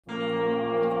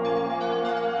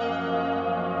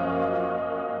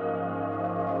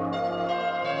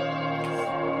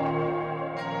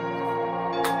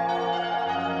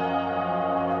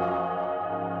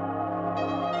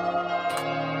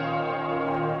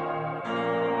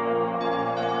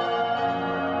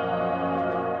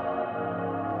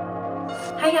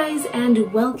Hi guys,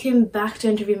 and welcome back to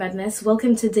Interview MedMas.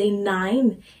 Welcome to day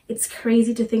 9. It's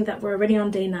crazy to think that we're already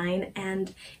on day 9,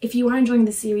 and if you are enjoying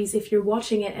the series, if you're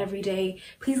watching it every day,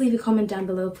 please leave a comment down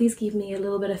below. Please give me a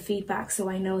little bit of feedback so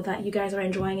I know that you guys are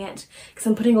enjoying it, because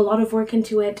I'm putting a lot of work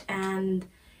into it, and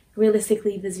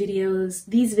realistically these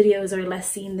videos are less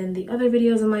seen than the other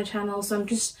videos on my channel, so I'm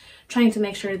just trying to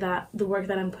make sure that the work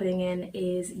that I'm putting in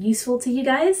is useful to you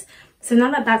guys. So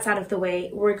now that that's out of the way,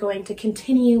 we're going to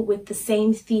continue with the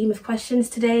same theme of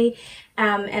questions today.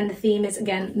 And the theme is,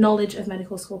 again, knowledge of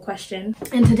medical school question.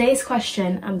 And today's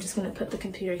question, I'm just going to put the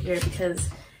computer here because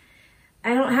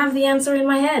I don't have the answer in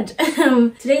my head.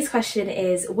 Today's question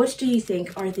is, what do you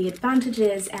think are the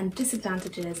advantages and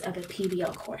disadvantages of a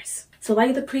PBL course? So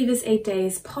like the previous 8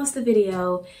 days, pause the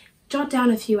video, jot down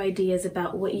a few ideas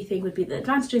about what you think would be the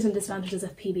advantages and disadvantages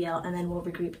of PBL, and then we'll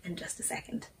regroup in just a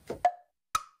second.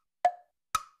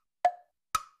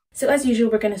 So as usual,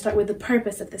 we're going to start with the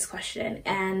purpose of this question,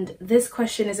 and this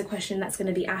question is a question that's going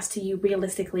to be asked to you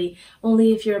realistically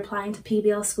only if you're applying to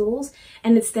PBL schools,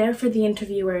 and it's there for the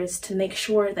interviewers to make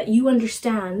sure that you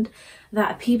understand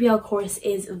that a PBL course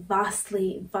is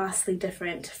vastly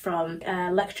different from a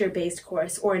lecture-based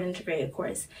course or an integrated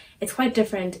course. It's quite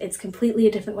different, it's completely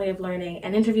a different way of learning,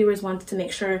 and interviewers want to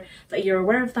make sure that you're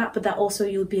aware of that, but that also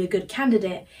you'll be a good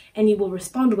candidate and you will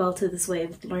respond well to this way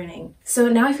of learning. So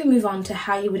now if we move on to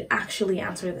how you would actually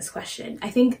answer this question, I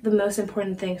think the most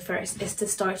important thing first is to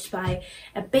start by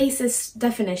a basis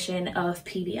definition of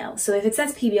PBL. So if it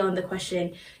says PBL in the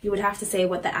question, you would have to say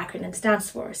what the acronym stands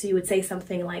for. So you would say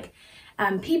something like,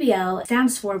 PBL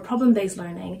stands for problem-based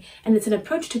learning, and it's an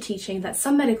approach to teaching that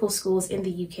some medical schools in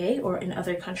the UK or in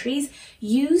other countries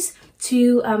use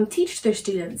to teach their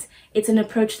students. It's an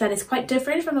approach that is quite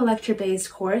different from a lecture-based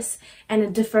course, and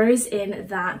it differs in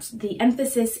that the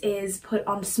emphasis is put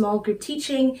on small group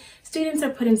teaching. Students are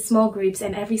put in small groups,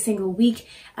 and every single week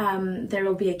there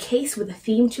will be a case with a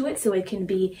theme to it. So it can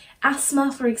be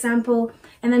asthma, for example,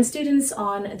 and then students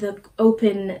on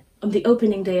the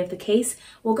opening day of the case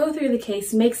will go through the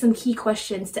case, make some key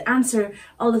questions to answer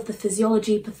all of the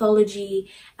physiology, pathology,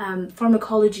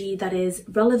 pharmacology that is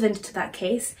relevant to that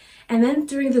case. And then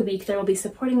during the week, there will be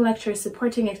supporting lectures,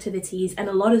 supporting activities, and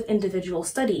a lot of individual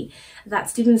study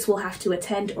that students will have to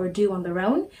attend or do on their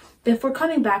own before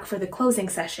coming back for the closing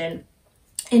session,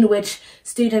 in which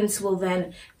students will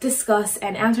then discuss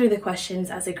and answer the questions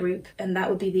as a group, and that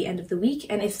would be the end of the week.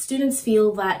 And if students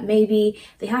feel that maybe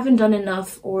they haven't done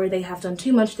enough or they have done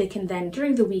too much, they can then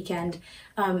during the weekend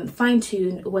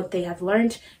fine-tune what they have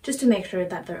learned just to make sure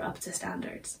that they're up to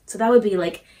standards. So that would be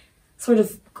like sort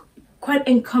of quite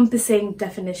encompassing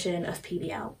definition of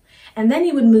PBL. And then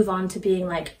you would move on to being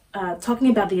like talking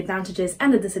about the advantages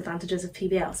and the disadvantages of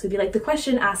PBL. So it'd be like the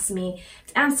question asks me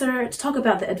to talk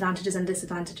about the advantages and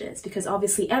disadvantages, because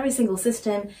obviously every single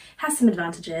system has some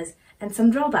advantages and some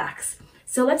drawbacks.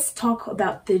 So let's talk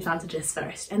about the advantages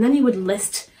first, and then you would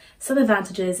list some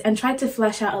advantages and try to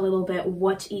flesh out a little bit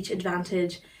what each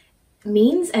advantage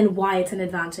means and why it's an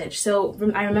advantage. So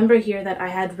I remember here that I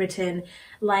had written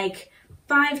like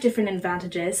 5 different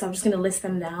advantages, so I'm just going to list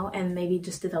them now and maybe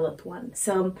just develop one.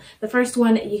 So the first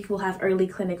one, you will have early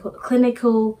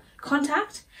clinical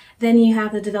contact. Then you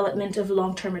have the development of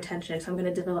long-term retention, so I'm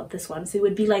going to develop this one. So it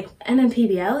would be like, and in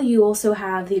PBL, you also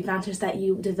have the advantage that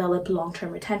you develop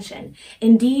long-term retention.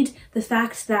 Indeed, the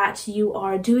fact that you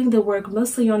are doing the work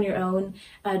mostly on your own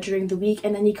during the week,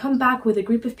 and then you come back with a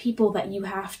group of people that you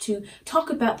have to talk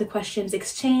about the questions,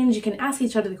 exchange, you can ask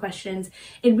each other the questions.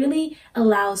 It really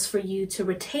allows for you to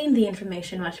retain the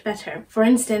information much better. For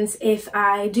instance, if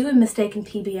I do a mistake in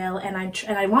PBL and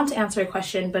I want to answer a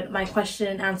question, but my question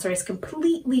and answer is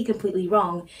completely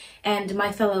wrong, and my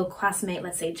fellow classmate,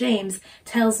 let's say James,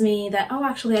 tells me that, oh,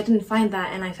 actually I didn't find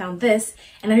that and I found this,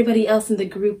 and everybody else in the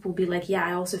group will be like, yeah,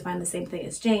 I also find the same thing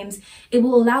as James. It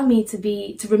will allow me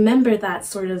to remember that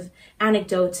sort of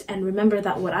anecdote and remember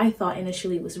that what I thought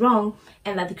initially was wrong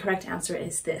and that the correct answer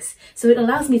is this. So it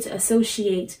allows me to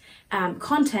associate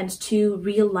content to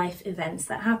real life events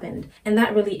that happened, and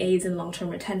that really aids in long-term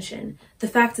retention. The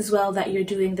fact as well that you're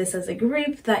doing this as a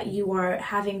group, that you are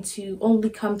having to only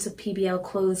come to PBL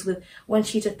close with one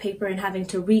sheet of paper and having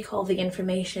to recall the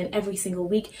information every single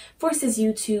week, forces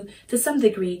you to some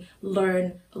degree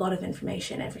learn a lot of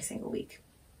information every single week.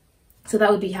 So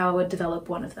that would be how I would develop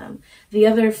one of them. The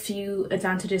other few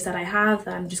advantages that I have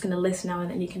that I'm just going to list now and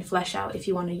then you can flesh out if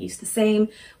you want to use the same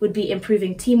would be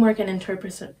improving teamwork and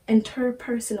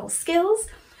interpersonal skills.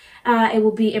 It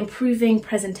will be improving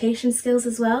presentation skills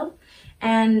as well.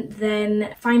 And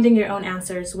then finding your own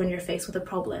answers when you're faced with a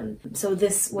problem. So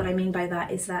what I mean by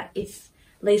that is that if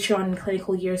later on in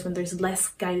clinical years when there's less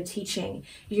guided teaching,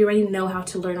 you already know how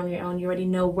to learn on your own. You already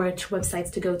know which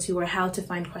websites to go to or how to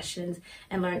find questions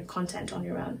and learn content on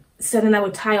your own. So then that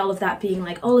would tie all of that being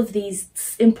like all of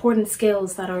these important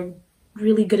skills that are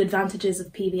really good advantages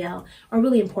of PBL are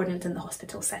really important in the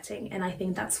hospital setting. And I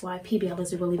think that's why PBL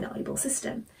is a really valuable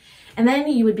system. And then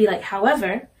you would be like,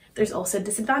 however, there's also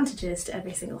disadvantages to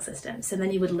every single system. So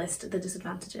then you would list the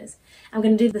disadvantages. I'm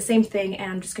going to do the same thing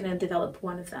and I'm just going to develop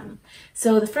one of them.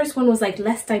 So the first one was like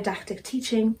less didactic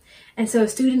teaching. And so a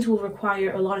student will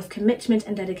require a lot of commitment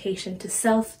and dedication to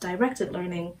self-directed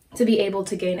learning to be able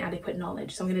to gain adequate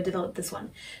knowledge. So I'm going to develop this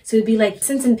one. So it'd be like,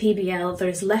 since in PBL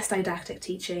there's less didactic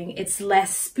teaching, it's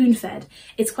less spoon-fed,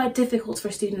 it's quite difficult for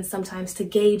students sometimes to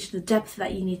gauge the depth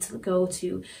that you need to go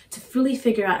to fully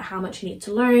figure out how much you need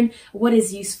to learn, what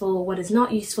is useful, what is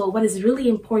not useful, what is really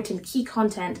important key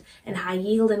content and high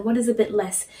yield, and what is a bit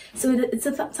less. So it's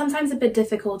sometimes a bit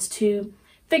difficult to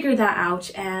figure that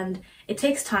out, and it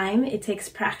takes time, it takes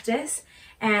practice,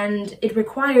 and it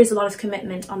requires a lot of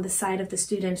commitment on the side of the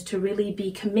student to really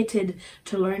be committed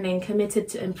to learning, committed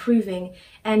to improving.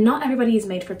 And not everybody is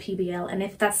made for PBL, and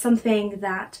if that's something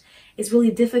that is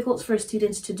really difficult for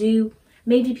students to do,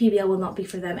 maybe PBL will not be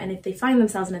for them, and if they find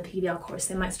themselves in a PBL course,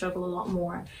 they might struggle a lot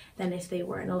more than if they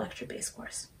were in a lecture-based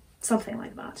course. Something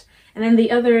like that. And then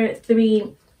the other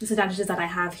three disadvantages that I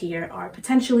have here are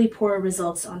potentially poor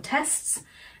results on tests,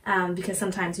 because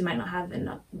sometimes you might not have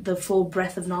the full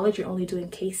breadth of knowledge, you're only doing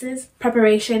cases.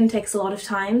 Preparation takes a lot of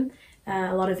time,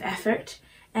 a lot of effort,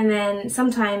 and then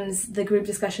sometimes the group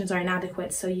discussions are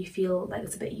inadequate, so you feel like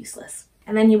it's a bit useless.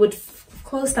 And then you would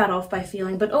close that off by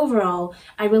feeling, but overall,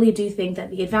 I really do think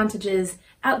that the advantages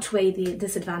outweigh the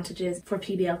disadvantages for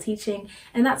PBL teaching,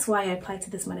 and that's why I applied to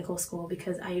this medical school,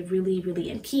 because I really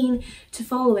am keen to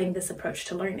following this approach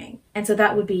to learning. And so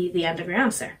that would be the end of your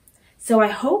answer. So I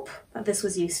hope that this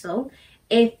was useful.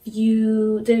 If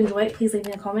you did enjoy it, please leave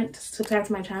me a comment, subscribe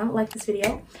to my channel, like this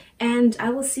video, and I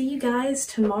will see you guys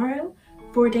tomorrow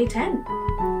for day 10.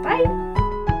 Bye!